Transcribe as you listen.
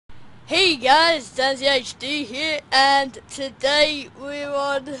Hey guys, Danzy HD here, and today we're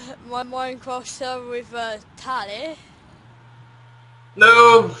on my Minecraft server with Tari.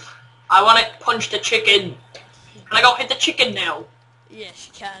 Move! I want to punch the chicken. Can I go hit the chicken now? Yes,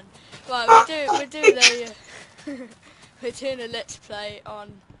 you can. Right, we're doing a we're doing a let's play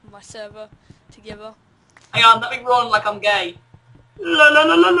on my server together. Hang on, let me run like I'm gay. La la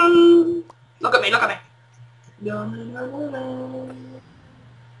la la la. Look at me, look at me. La, la, la, la.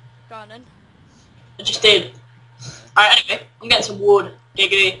 Go on then. I just did. Alright, anyway, I'm getting some wood.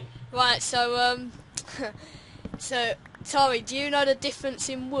 Giggity. Right, so so Tari, do you know the difference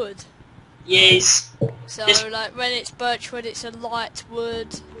in wood? Yes. So Yes. like when it's birch wood, it's a light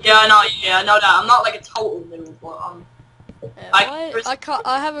wood. Yeah, I know that. I'm not like a total noob, but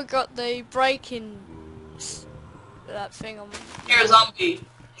I haven't got the breaking that thing on. You're a zombie.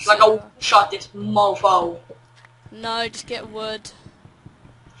 Like I shot this mofo. No, just get wood.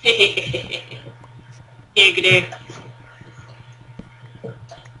 Giggity.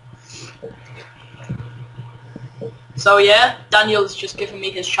 So yeah, Daniel's just giving me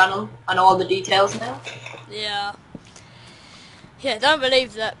his channel and all the details now. Yeah. Yeah, don't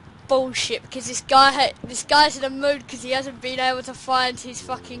believe that bullshit because this guy's in a mood because he hasn't been able to find his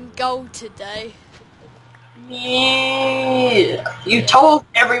fucking gold today. Yeah. You told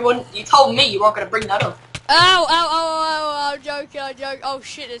everyone, you told me you weren't going to bring that up. Ow, ow, ow, ow, I'm joking, I'm joking. Oh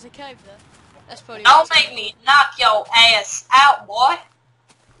shit, there's a cave there. That's probably... Don't make me knock your ass out, boy.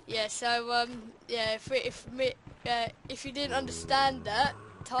 Yeah, so, yeah, if you didn't understand that,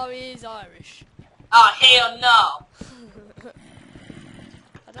 Tari is Irish. Oh, hell no.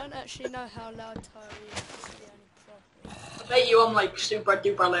 I don't actually know how loud Tari is, that's the only problem. I bet you I'm like super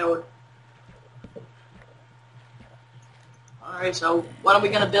duper loud. Alright, so when are we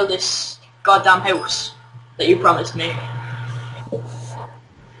going to build this goddamn house that you promised me?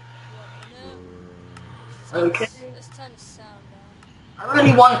 Okay. Let's turn the sound down. I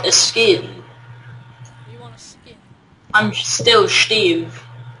really want a skin. You want a skin? I'm still Steve.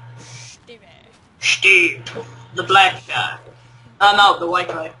 Steve. The black guy. No, the white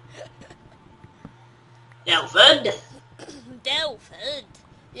guy. Delford. Delford?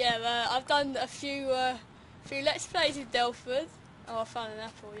 Yeah, I've done a few let's plays with Delford. Oh, I found an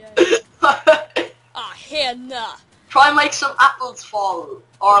apple, yeah. Ah, here, nah. Try and make some apples fall.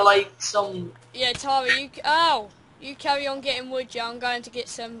 Or like some... Yeah, Tari, you carry on getting wood, yeah. I'm going to get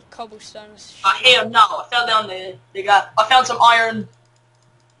some cobblestones. Ah, hell no. I fell down there. I found some iron.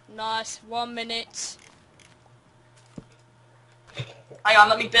 Nice, 1 minute. Hang on,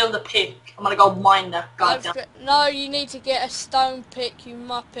 let me build a pick. I'm gonna go mine that goddamn. No, you need to get a stone pick, you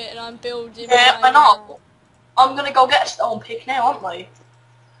muppet, and I'm building. Yeah, I know. I'm gonna go get a stone pick now, aren't I?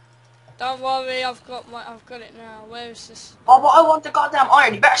 Don't worry, I've got it now. Where is this? Oh, but I want the goddamn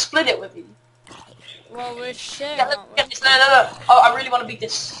iron. You better split it with me. Well, we're sharing, Yeah, aren't we? get this. No. Oh, I really want to beat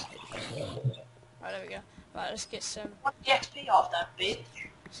this. Right, there we go. Right, let's get some. Want the XP off that bitch?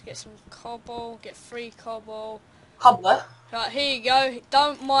 Let's get some cobble. Get 3 cobble. Cobbler. Right, here you go.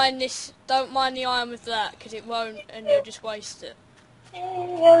 Don't mind this. Don't mind the iron with that, because it won't, and you'll just waste it.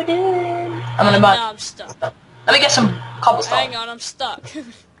 I'm gonna buy. Now I'm stuck. Let me get some cobblestone. Hang on, I'm stuck.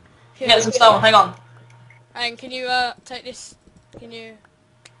 Get some stone. Hang on. And can you take this? Can you?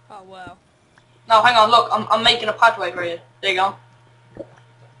 Oh well. No, hang on. Look, I'm making a pathway for you. There you go.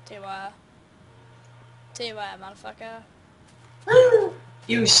 TY, motherfucker.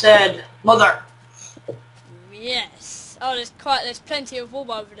 You said mother. Yes. Oh, there's plenty of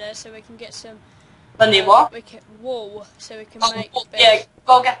wool over there, so we can get some. Plenty of what? We can wool, so we can Oh, make. yeah,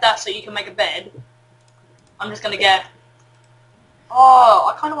 go get that so you can make a bed. I'm just gonna get. Oh,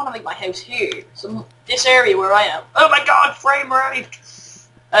 I kind of want to make my house here. So this area where I am. Oh my God, frame rate.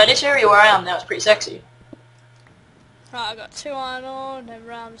 This area where I am now is pretty sexy. Right, I got 2 iron ore, and then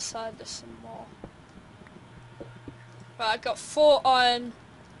round the side there's some more. Right, I got 4 iron.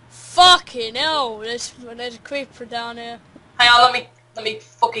 Fucking hell! There's a creeper down here. Hang on, let me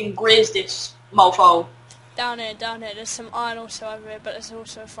fucking graze this mofo. Down here. There's some iron also over here, but there's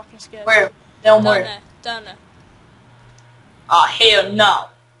also a fucking skeleton. Where? Down where? Down there. Ah, hell no.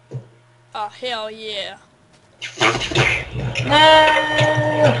 Oh hell yeah.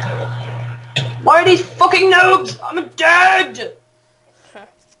 No. Why are these fucking noobs? I'm dead.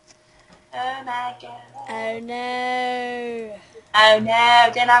 Oh my God. Oh no. Oh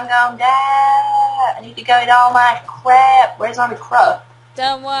no, then I'm gonna die. I need to go get all my crap. Where's all my crap?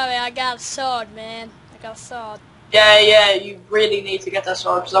 Don't worry, I got a sword, man. I got a sword. Yeah, you really need to get that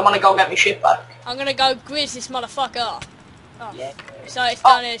sword because I want to go get my shit back. I'm gonna go grizz this motherfucker. Oh. Yeah. So it's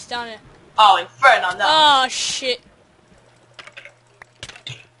down here, it's down here. Oh, Inferno, no. Oh shit.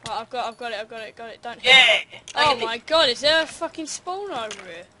 Right, I've got it. Don't hit Yeah. me. Oh my god, is there a fucking spawn over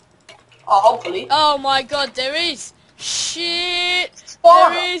here? Oh, hopefully. Oh my god, there is. Shit. Spawner.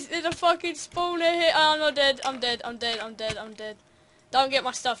 There is. There's a fucking spawner here. Oh, I'm not dead. I'm dead. Don't get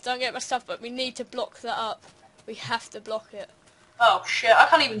my stuff. But we need to block that up. We have to block it. Oh shit! I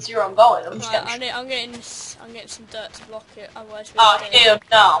can't even see where I'm going. I'm just Right, getting. I'm getting some dirt to block it. Otherwise, Oh, we're dead. here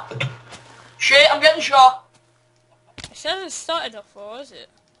now. Shit! I'm getting shot. It hasn't started off, or is it?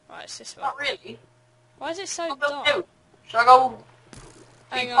 Right, it's this way. Not really. Why is it so What do I dark? do? Should I go?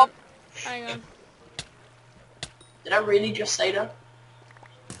 Hang on. Hang on. Did I really just say that?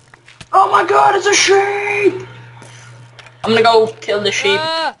 Oh my god! It's a sheep! I'm gonna go kill the sheep.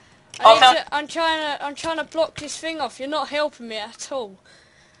 Ah, I'm trying to block this thing off. You're not helping me at all.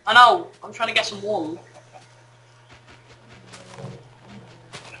 I know. I'm trying to get some wool.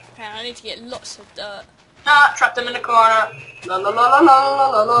 Okay, I need to get lots of dirt. Ah, trapped him in the corner. La la la la la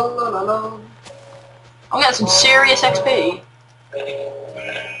la la la la la. I'm getting some serious XP.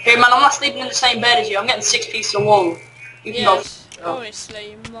 Here, man, I'm not sleeping in the same bed as you. I'm getting 6 pieces of wool. You can Yes, go.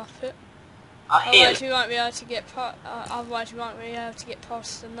 obviously, you muppet. I hear. Otherwise, we won't be able to get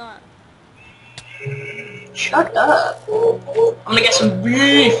past the night. Shut up. I'm gonna get some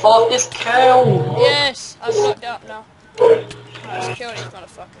beef off this cow. Yes, I've blocked it up now. Let's kill these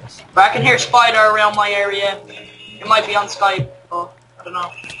motherfuckers. But I can hear spider around my area. It might be on Skype, but I don't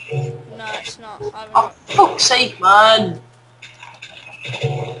know. No, it's not. Oh, fuck's sake, man.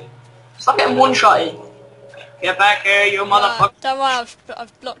 Stop getting one-shotted. Get back here, you motherfucker. Don't worry,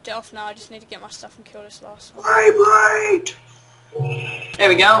 I've blocked it off now. I just need to get my stuff and kill this last one. Vibrate! There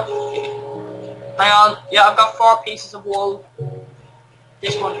we go. Hang on. Yeah, I've got 4 pieces of wool.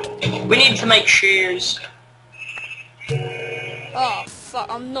 This one. We need to make shears. Oh fuck!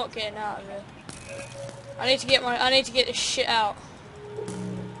 I'm not getting out of here. I need to get this shit out.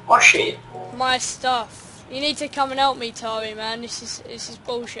 What shit? My stuff. You need to come and help me, Tari, man. This is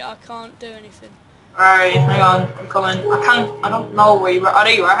bullshit. I can't do anything. Alright, hang on. I'm coming. I don't know where you are. Oh,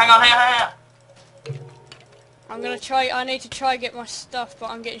 there you are. Hang on, hang on. I'm gonna try. I need to try get my stuff, but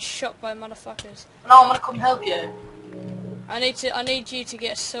I'm getting shot by motherfuckers. No, I'm gonna come help you. I need you to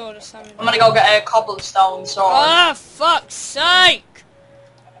get a sword or something. I'm gonna go get a cobblestone sword. Ah, fuck's sake!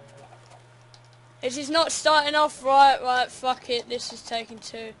 This is not starting off right. Right, fuck it. This is taking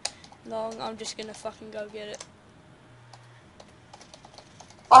too long. I'm just gonna fucking go get it.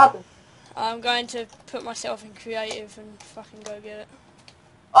 What happened? I'm going to put myself in creative and fucking go get it.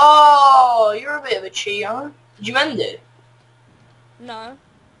 Oh, you're a bit of a cheater. Did you end it? No.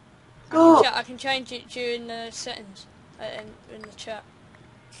 Good. I can change it during the settings in the chat.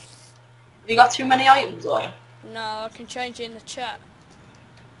 Have you got too many items on? No, I can change it in the chat.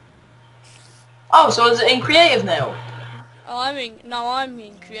 Oh, so is it in creative now? Oh, I'm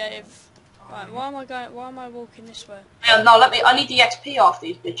in creative. Right, why am I walking this way? Yeah, no, I need the XP off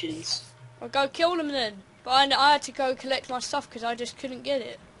these bitches. Well, go kill them then. But I had to go collect my stuff because I just couldn't get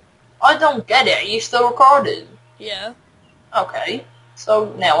it. I don't get it. Are you still recording? Yeah. Okay.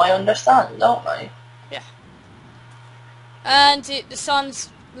 So now I understand, don't I? Yeah. And the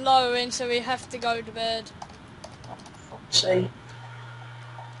sun's lowering, so we have to go to bed. Oh, for fuck's sake.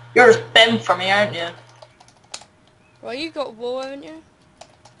 You're just bent for me, aren't you? Well, you got wool, haven't you?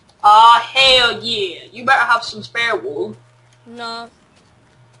 Ah, hell yeah. You better have some spare wool. No.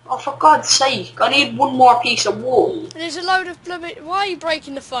 Oh, for God's sake. I need one more piece of wool. There's a load of blooming... Why are you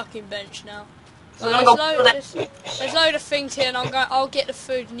breaking the fucking bench now? So I'm gonna go there's a load of things here, and I'll get the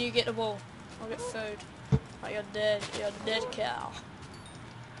food, and you get the wool. I'll get food. Oh, you're dead. You're a dead cow.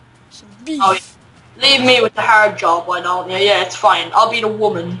 Some beef. Oh, leave me with the hard job, why don't you? Yeah, it's fine. I'll be the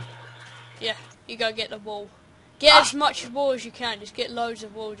woman. Yeah, you go get the wool. Get as much wool as you can. Just get loads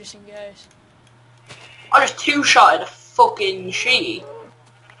of wool just in case. I just two-shotted a fucking sheep.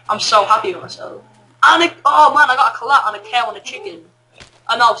 I'm so happy with myself. And oh man, I got a collat on a cow and a chicken.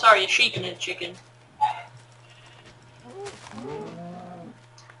 Oh no, sorry, a sheep and a chicken.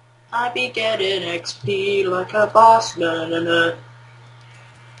 I be getting XP like a boss. Na, na, na.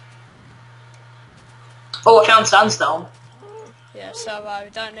 Oh, I found sandstone. Yeah, so we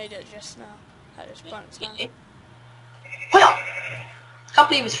don't need it just now. At this point in time. I can't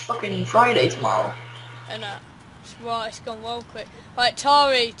believe it's fucking Friday tomorrow. And it's gone well quick. Right,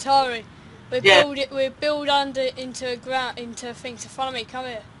 Tari, we build under into a thing. So follow me, come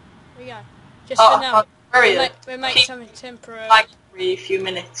here. Here we go. Just for now. Where are you? We make something temporary. Lag every few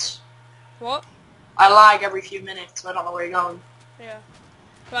minutes. What? I lag every few minutes, so I don't know where you're going. Yeah.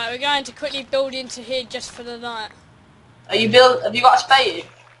 Right, we're going to quickly build into here just for the night. Have you got a spade?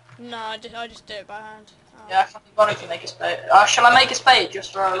 No, I just do it by hand. Oh. Yeah, I can't be bothered to make a spade. Shall I make a spade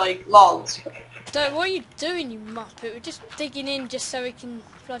just for, like, lols? Don't, what are you doing, you muppet? We're just digging in just so we can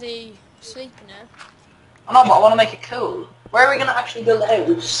bloody sleep in it. I know, but I want to make it cool. Where are we going to actually build a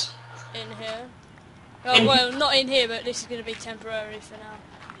house? In here. Oh, well, not in here, but this is going to be temporary for now.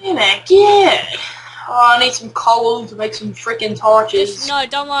 Yeah. Oh, I need some coal to make some freaking torches. No,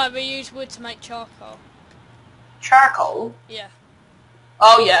 don't worry, we use wood to make charcoal. Charcoal? Yeah.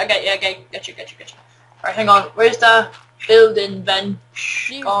 Oh, yeah, okay, get you. Alright, hang on. Where's the building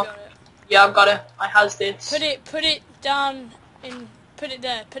bench? You've got it. Yeah, I've got it. I has this. Put it down in, put it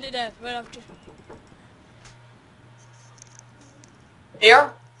there. Right after.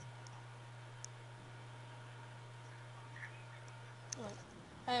 Here?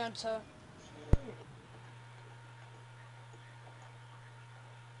 Hang on, sir.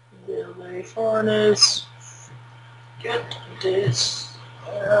 Build a furnace. Get this.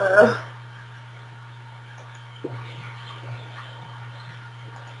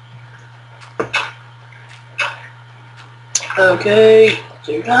 Okay,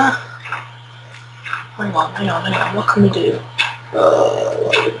 do that. Hang on. What can we do?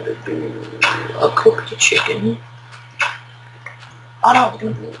 What are we gonna do? I'll cook the chicken. Oh no, it's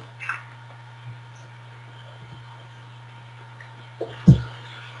gonna be.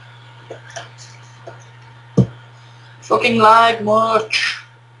 Fucking lag much.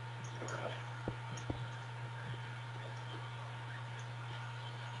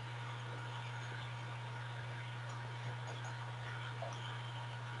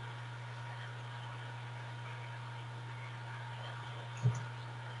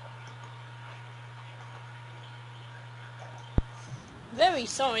 Very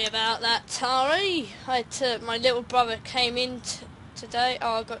sorry about that, Tari. My little brother came in today.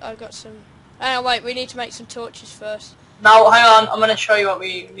 Oh, I got some. Oh wait, we need to make some torches first. Now, hang on. I'm gonna show you what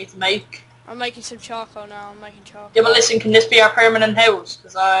we need to make. I'm making some charcoal now. I'm making charcoal. Yeah, but listen, can this be our permanent house?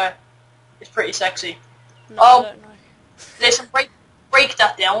 Because it's pretty sexy. No, I don't know. Listen, break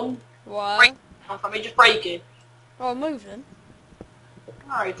that down. Why? Break it down for me. Just break it. Oh, move then.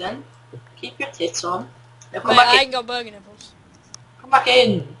 Alright then. Keep your tits on. Now come Mate, back I in. ain't got burger nipples. Come back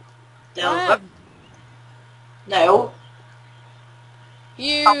in. Down. No.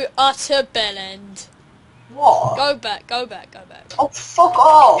 You utter bellend. What? Go back. Oh, fuck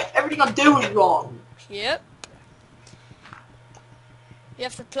off. Everything I do is wrong. Yep. You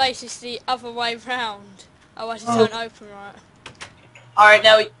have to place this the other way round. Otherwise it won't open right. Alright,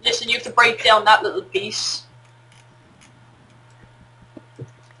 now, listen, you have to break down that little piece.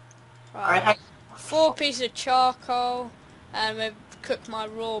 Alright, hang on. 4 pieces of charcoal, and we've cooked my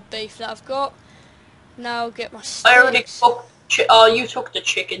raw beef that I've got. Now I'll get my sticks. I already cooked. Oh, you took the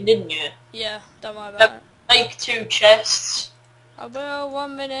chicken, didn't you? Yeah, don't worry about it. Make 2 chests. I will,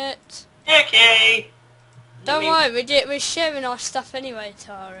 1 minute. Okay. Don't worry, we're sharing our stuff anyway,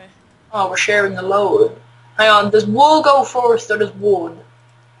 Tari. Oh, we're sharing the load. Hang on, does wool go first or does wood?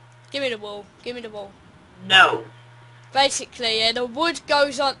 Give me the wool. No. Basically, yeah, the wood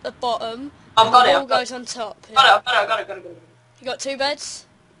goes on the bottom, I've and got the it. wool goes on top. Yeah. Got it. You got 2 beds?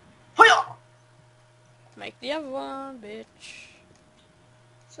 Hiya! Make the other one, bitch.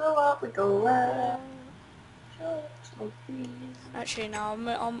 So up we go. Actually, no,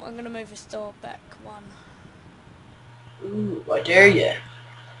 I'm gonna move this door back 1. Ooh, I dare you.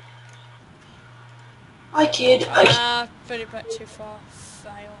 Hi, kid. Put it back too far.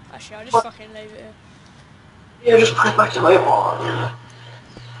 Fail. Actually, I'll just fucking leave it here. Yeah, just put it back to my wall. There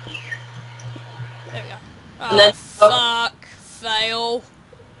we go. And then- fuck. Fail.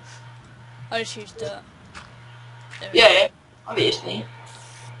 I just used dirt. There we go. Yeah, obviously.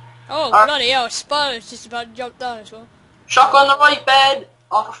 Oh, bloody hell, a spider's just about to jump down as well. Shock on the right bed.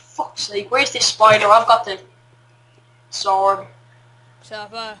 Oh, for fuck's sake. Where's this spider? I've got the sword. So,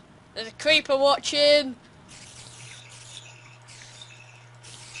 there's a creeper watching.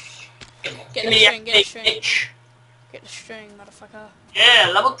 Get the string, get the string. Bitch. Get the string, motherfucker.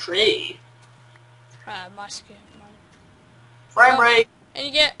 Yeah, level 3. My skin. Frame rate. And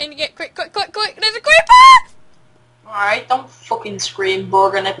you get, quick, there's a creeper! Alright, don't fucking scream,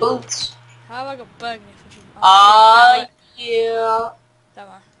 burger nipples. How have I got burger nipples? Yeah. Don't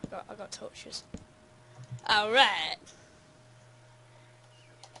worry, I got torches. Alright.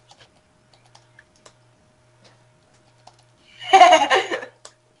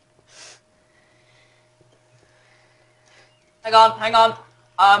 Hang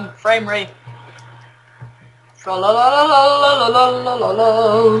on. Frame rate.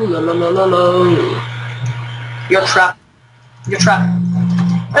 You're trapped.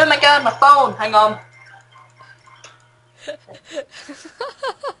 Oh my god, my phone. Hang on.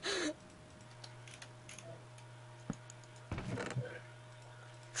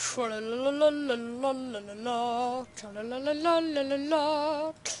 Tra-la-la-la-la-la-la-la-la,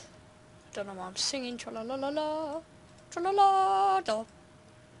 tra-la-la-la-la-la-la-la. Don't know why I'm singing. Tra-la-la-la, tra-la-la-la.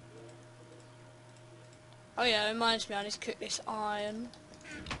 Oh yeah, it reminds me I need to cook this iron.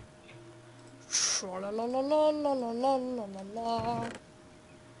 Tra-la-la-la-la-la-la-la-la-la.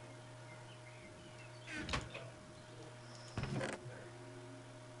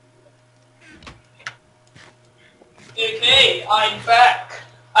 Okay, I'm back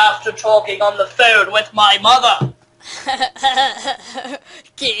after talking on the phone with my mother.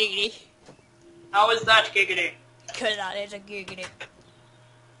 Giggity. How is that, giggity? Cause that is a giggity.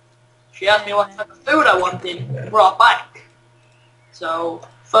 She asked me what type of food I wanted brought back. So,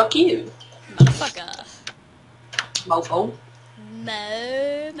 fuck you. Motherfucker. Mofo.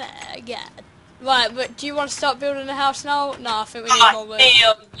 No, my god. Right, but do you want to start building a house now? No, I think we need more wood.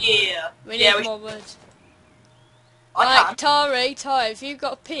 Hell yeah. We need more wood. I Right, can. Tari, have you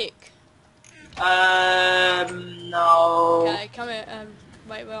got a pick? No. Okay, come here.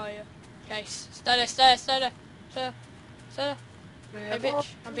 Wait, where are you? Okay, stay there, stay there, stay there. Stay there. Hey, bitch,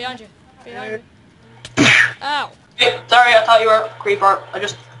 I'm behind you. Behind you. Ow. Hey, sorry, I thought you were a creeper. I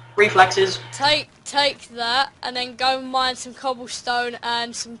just reflexes. Take that, and then go mine some cobblestone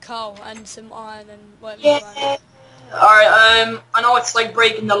and some coal and some iron and whatever. Yeah. Alright, I know it's like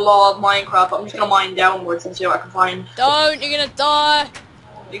breaking the law of Minecraft, but I'm just gonna mine downwards and see what I can find. Don't, you're gonna die.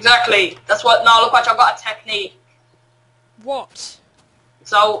 Exactly. That's what. No, look, watch. I've got a technique. What?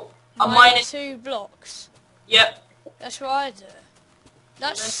 So I'm Mine mining. 2 blocks. Yep. That's what I do.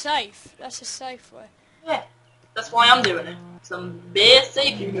 That's safe. That's a safe way. Yeah. That's why I'm doing it. Some basic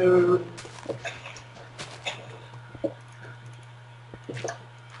safety mode.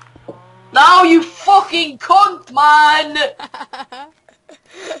 Now you fucking cunt, man!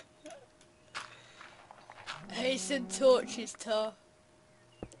 Hey, some torches,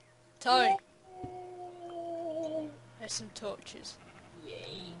 Tari. There's some torches.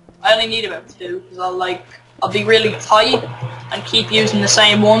 I only need about 2 because I'll be really tight and keep using the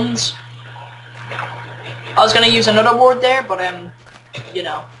same ones. I was gonna use another word there, but you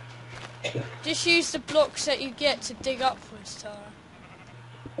know. Just use the blocks that you get to dig upwards, Tara.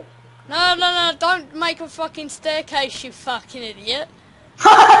 No, don't make a fucking staircase, you fucking idiot.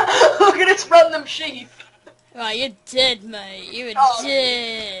 Look at this random sheep. Right, you're dead, mate. You're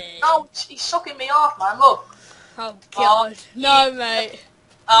dead. No, he's sucking me off, man. Look. Oh, God. No, mate.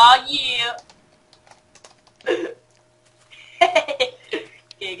 Ah, yeah.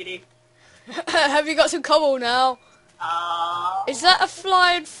 Giggity. Have you got some cobble now? Is that a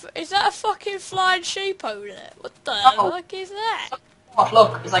fucking flying sheep over there? What the fuck is that? Oh,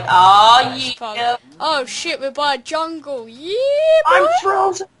 look, it's like, ah, yeah. Oh shit, we're by a jungle. Yeah, I'm boy.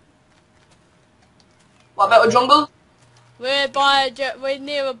 frozen. What about a jungle? We're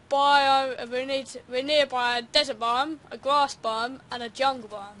near a biome. We're nearby a desert biome, a grass biome, and a jungle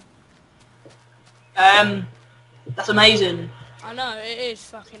biome. That's amazing. I know, it is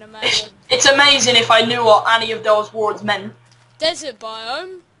fucking amazing. It's amazing if I knew what any of those words meant. Desert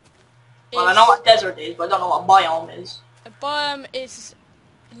biome. Well, I know what desert is, but I don't know what biome is. A biome is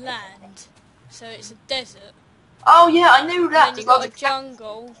land, so it's a desert. Oh yeah, I knew that. And then you got a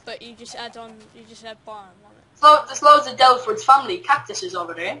jungle, but you just add biome on it. So there's loads of Delford's family cactuses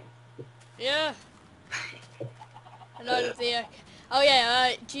over there. Yeah. A load of the. Oh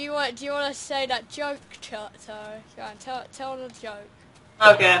yeah. Do you want to say that joke, Tari? Go on, tell the joke.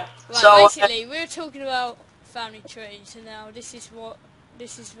 Okay. Right, So basically, we were talking about family trees, and now this is what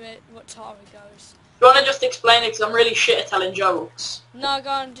Tari goes. you want to just explain it? Because I'm really shit at telling jokes. No,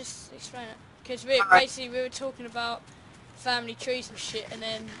 go on, just explain it. Because basically we were talking about family trees and shit, and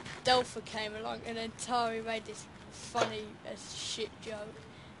then Delpha came along, and then Tari made this funny as shit joke.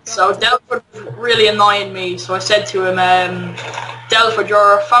 So Delford was really annoying me, so I said to him, Delford,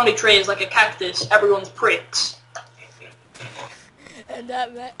 your family tree is like a cactus, everyone's pricks. And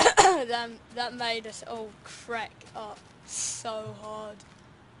that made us all crack up so hard.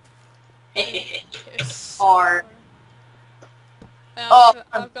 It was so Or funny.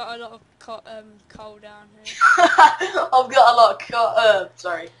 I've got a lot of coal down here. I've got a lot of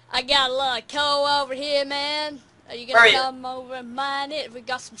sorry. I got a lot of coal over here, man. Are you gonna come over and mine it? We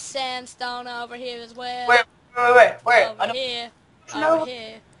got some sandstone over here as well. Where? Over here. Over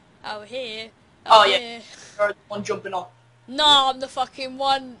here. Over here. Oh yeah, you're the one jumping off. No, I'm the fucking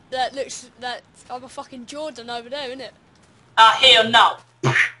one that I'm a fucking Jordan over there, isn't it? Here, no.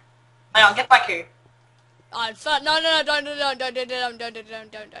 Hang on, get back here. In fact, no, don't.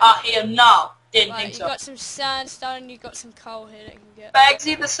 Here, no. Didn't Right, think you so. got some sandstone, you got some coal here that you can get.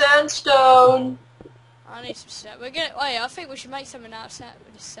 Bagsy the sandstone. I need some sand. We're gonna. Oh yeah, I think we should make something out of sand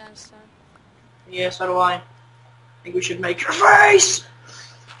with this sandstone. Yeah, so do I. I think we should make your face.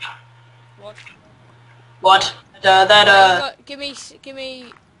 What? What? Give me,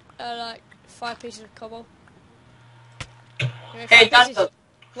 like 5 pieces of cobble. Give me Hey, 5 pieces. Daniel.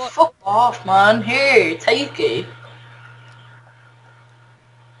 What? Fuck off, man. Here, take it.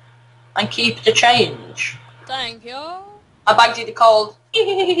 And keep the change. Thank you. I bagged you the cold.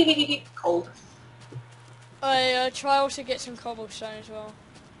 Cold. I try also to get some cobblestone as well.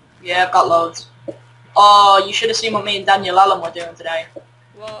 Yeah, I've got loads. Oh, you should have seen what me and Daniel Allen were doing today.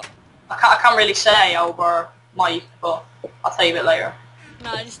 What? I can't really say over mic, but I'll tell you a bit later.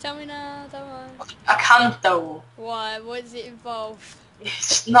 No, just tell me now. Don't worry. I can't though. Why? What does it involve?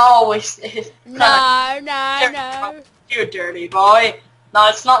 It's No. You dirty boy. No,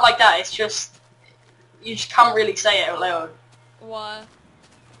 it's not like that. It's just you just can't really say it out loud. Why?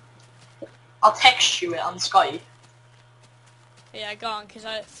 I'll text you it on Skype. Yeah, go on, because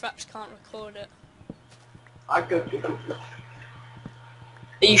Fraps can't record it. I go.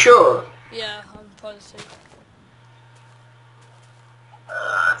 Are you sure? Yeah, I'm positive.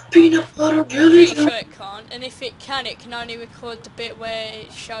 Peanut butter Pretty jelly. sure it can't, and if it can only record the bit where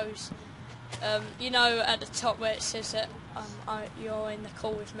it shows, you know, at the top where it says that you're in the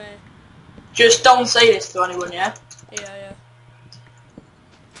call with me. Just don't say this to anyone, yeah? Yeah.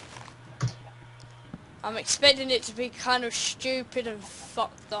 I'm expecting it to be kind of stupid and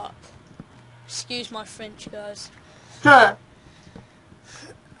fucked up. Excuse my French, guys. Huh.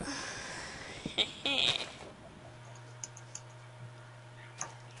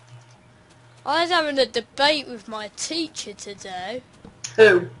 I was having a debate with my teacher today,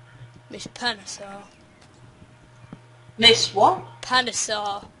 Who? Miss Panisar. Miss what?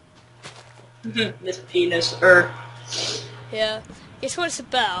 Panisar. Miss Penis, Yeah. Guess what it's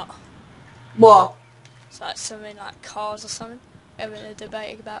about? What? It's like something like cars or something. Having a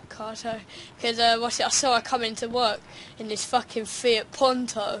debate about cars. Because I saw her come into work in this fucking Fiat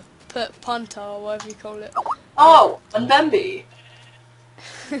Punto, or whatever you call it. Oh, and Bambi.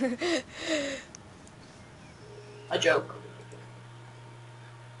 A joke.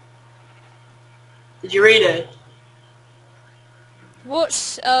 Did you read it?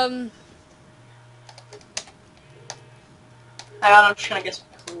 What's Hang on, I'm just gonna get some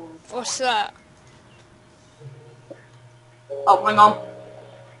cool. what's that? Oh, hang on.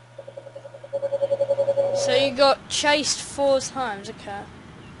 So you got chased 4 times, okay.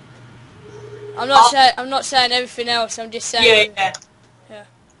 I'm not saying everything else, I'm just saying Yeah.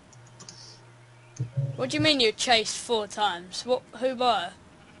 What do you mean you chased 4 times? Who by?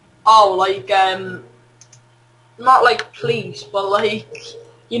 Oh, like, not like police, but like,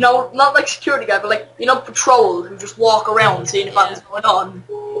 you know, not like security guy, but like, you know, patrol who just walk around seeing if anything's going on.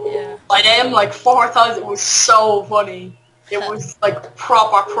 Yeah. By them, like 4 times, it was so funny. It was like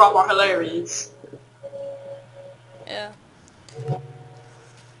proper hilarious. Yeah.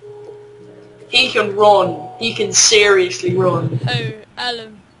 He can run. He can seriously run. Who?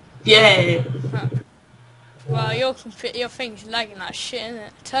 Alan. Yeah. Huh. Well, your thing's lagging like shit, isn't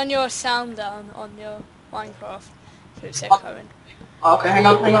it? Turn your sound down on your Minecraft. So it's echoing. Okay, hang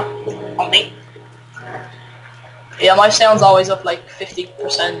on. On me. Yeah, my sound's always up like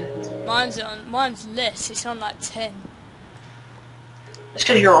 50%. Mine's less. It's on like 10. It's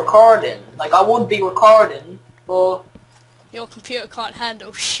because you're recording. Like, I would be recording, but... Your computer can't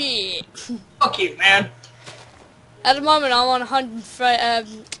handle shit. Fuck you, man. At the moment, I'm on 100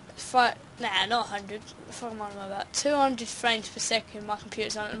 nah, not 100. What am I on about? 200 frames per second. My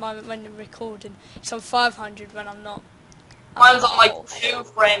computer's on at the moment when I'm recording. It's on 500 when I'm not. Mine's on like 2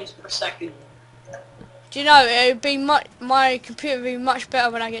 frames per second. Do you know it would be my computer would be much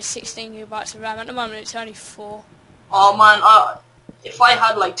better when I get 16 gigabytes of RAM. At the moment, it's only 4. Oh man, if I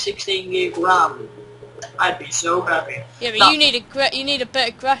had like 16 gig RAM, I'd be so happy. Yeah, but No. you need a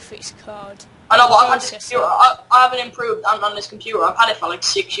better graphics card. I know, but I haven't improved on this computer. I've had it for like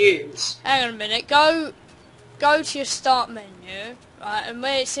 6 years. Hang on a minute. Go to your start menu, right, and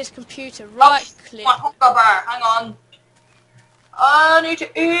where it says computer, right click. My hunger bar, hang on. I need to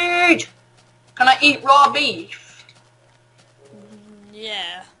eat. Can I eat raw beef?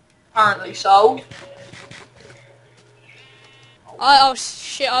 Yeah. Apparently so. Oh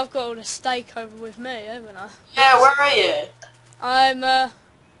shit! I've got all the steak over with me, haven't I? Yeah, where are you? I'm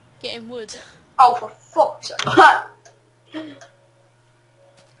getting wood. Oh, for fuck's sake.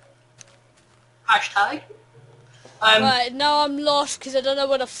 Hashtag. Right, now I'm lost because I don't know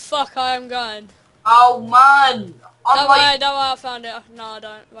where the fuck I am going. Oh man! I'm like, Don't worry, I found it. No, I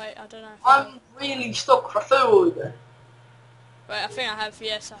don't. Wait, I don't know. I'm really stuck for food. Wait, I think I have.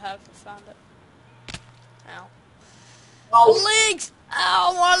 Yes, I have. I found it. Ow. Oh, Legs!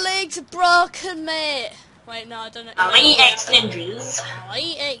 Ow, my legs are broken, mate. Wait, no, I don't know. Elite X Ninjas.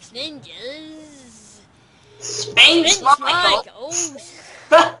 Elite X Ninjas. Spence Michael. Michaels.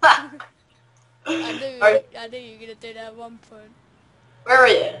 Alright, I knew you were gonna do that at one point. where are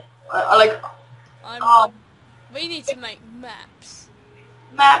you? I like, We need to make maps.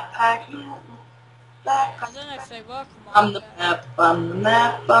 map pack. I don't know if they work I'm on the Minecraft. map, I'm the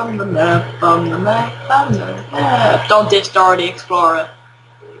map, I'm the map, I'm the map, I'm the map. Don't diss Dora the Explorer.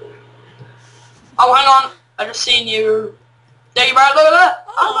 Oh, hang on. I just seen you. There you are, look at that.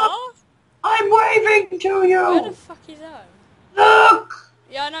 Oh, I'm waving to where the you. fuck is that? Look.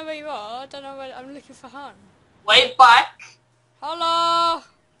 Yeah, I know where you are. I don't know where. I'm looking for Han. Wave back. Hello.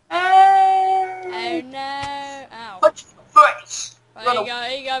 Oh Hey. no. Ow. Touch the face. Right, Run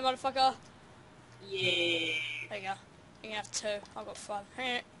here you go, motherfucker. Yeah. There you go. You can have 2. I've got 5.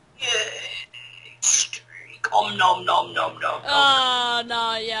 Yeah. Om nom nom nom nom. Oh,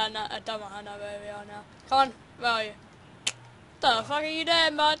 no, yeah, no, I don't want to know where we are now. Come on, where are you? The fuck are you there,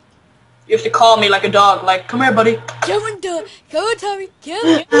 bud? You have to call me like a dog. Like, come here, buddy. Come on, come on, Tommy, come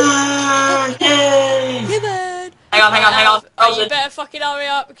on. Yay. Come on. Hang on. Right, you better fucking hurry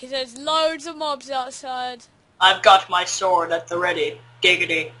up because there's loads of mobs outside. I've got my sword at the ready.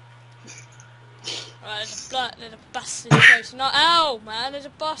 Giggity. Right, there's a bastard chasing. Ow, man, there's a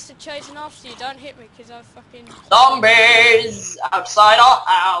bastard chasing after you. Don't hit me because I fucking... Zombies outside our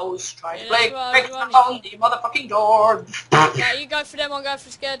house trying to Yeah, play that's break right, down the motherfucking door. Right, you go for them, I'll go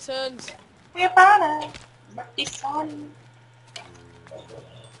for skeletons. We're gonna make this fun.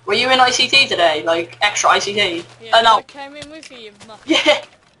 Were you in ICT today? Like extra ICT? Yeah, No. I came in with you, you muff. Yeah.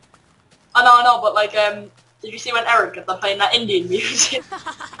 I know, but like, did you see when Eric got them playing that Indian music?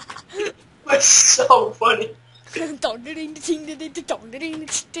 It was so funny. I couldn't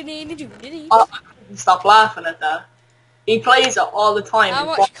stop laughing at that. He plays it all the time.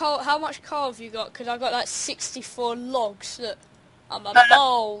 How much coal have you got? Because I've got like 64 logs. Look, I'm a No.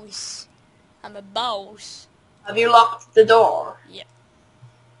 boss. I'm a boss. Have you locked the door? Yep.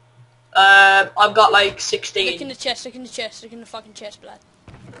 I've got like 16. Look in the chest, look in the chest, look in the fucking chest, blood.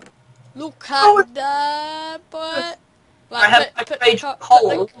 Look Oh. at that, boy. I have Right, a page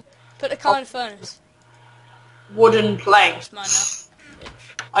coal, put the coal in the furnace. wooden planks. It's mine now.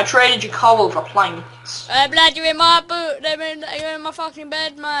 I traded you coal for planks. Blood, you're in my boot. You're in my fucking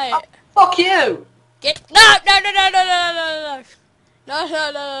bed, mate. Oh, fuck you! Get no.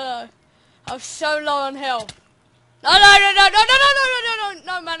 I'm so low on health. No,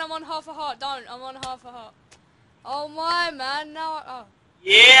 man, I'm on half a heart. Don't. I'm on half a heart. Oh my, man. No. Oh.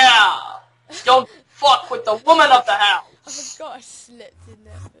 Yeah! Don't fuck with the woman of the house! I forgot I slipped in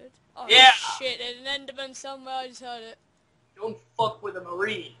there, bud. Oh Yeah. shit, there's an Enderman somewhere. I just heard it. Don't fuck with a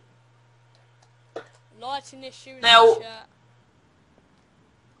marine. Lighting issue in Now- the chat.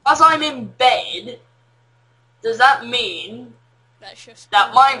 As I'm in bed, does that mean That's just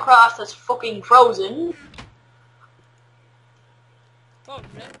that Minecraft is fucking frozen?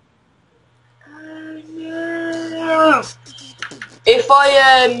 Probably.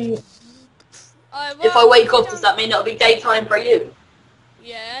 If I wake up, does that mean it'll be daytime for you?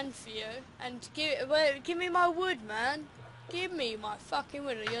 Yeah, and for you. And give me my wood, man. Give me my fucking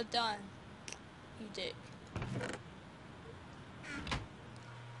wood or you're done. You dick.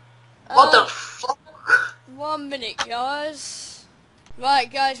 What the fuck? 1 minute, guys.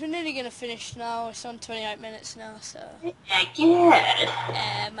 Right, guys, we're nearly gonna finish now. It's on 28 minutes now, so. Yeah.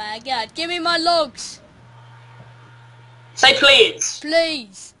 Oh my god, give me my logs, Say please.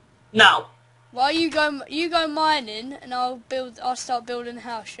 please. No. While you go mining, and I'll start building a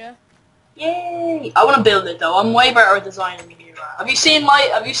house, yeah. Yay! I want to build it though. I'm way better at designing than you are. Have you seen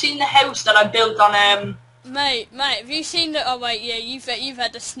the house that I built on Mate, have you seen the? Oh wait, yeah, you've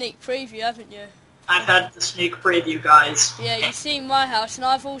had the sneak preview, haven't you? I've had the sneak preview, guys. Yeah, you've seen my house, and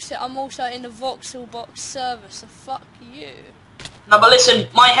I'm also in the Voxel Box server. So fuck you. No, but listen,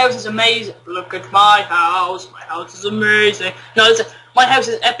 my house is amazing. Look at my house. My house is amazing. No, listen, my house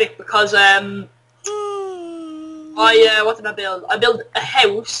is epic because what did I build? I built a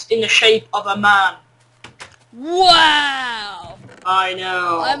house in the shape of a man. Wow! I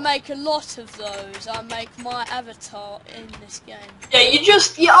know. I make a lot of those. I make my avatar in this game. Yeah,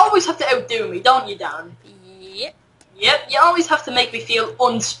 you always have to outdo me, don't you, Dan? Yep. Yep, you always have to make me feel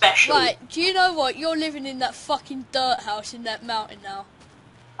unspecial. Right, do you know what? You're living in that fucking dirt house in that mountain now.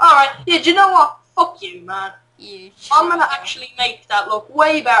 Alright, yeah, do you know what? Fuck you, man. You I'm gonna traitor. actually make that look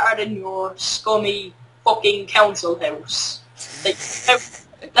way better than your scummy fucking council house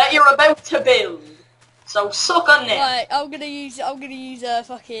that you're about to build. So suck on that. Right, I'm gonna use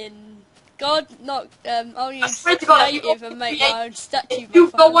fucking God, not I'll I use swear to God, creative and make my own statue. if My you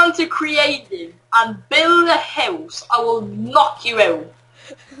go fucking on to creative and build a house, I will knock you out.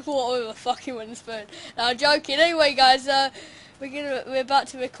 what with a fucking wooden spoon. No, I'm joking. Anyway, guys, we're about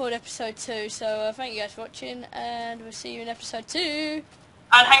to record episode 2, so thank you guys for watching, and we'll see you in episode 2.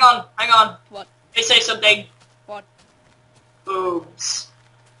 And hang on. What? They say something. What? Boobs.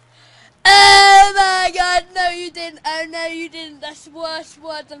 Oh my God! No, you didn't. Oh no, you didn't. That's the worst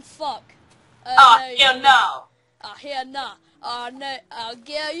word than fuck. No, you Yeah, didn't. no. Oh, here, nah. Oh, no. Oh,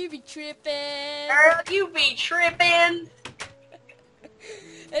 girl, you be tripping. Girl, you be tripping.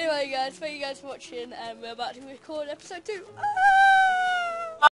 Anyway, guys, thank you guys for watching, and we're about to record episode 2. Ah!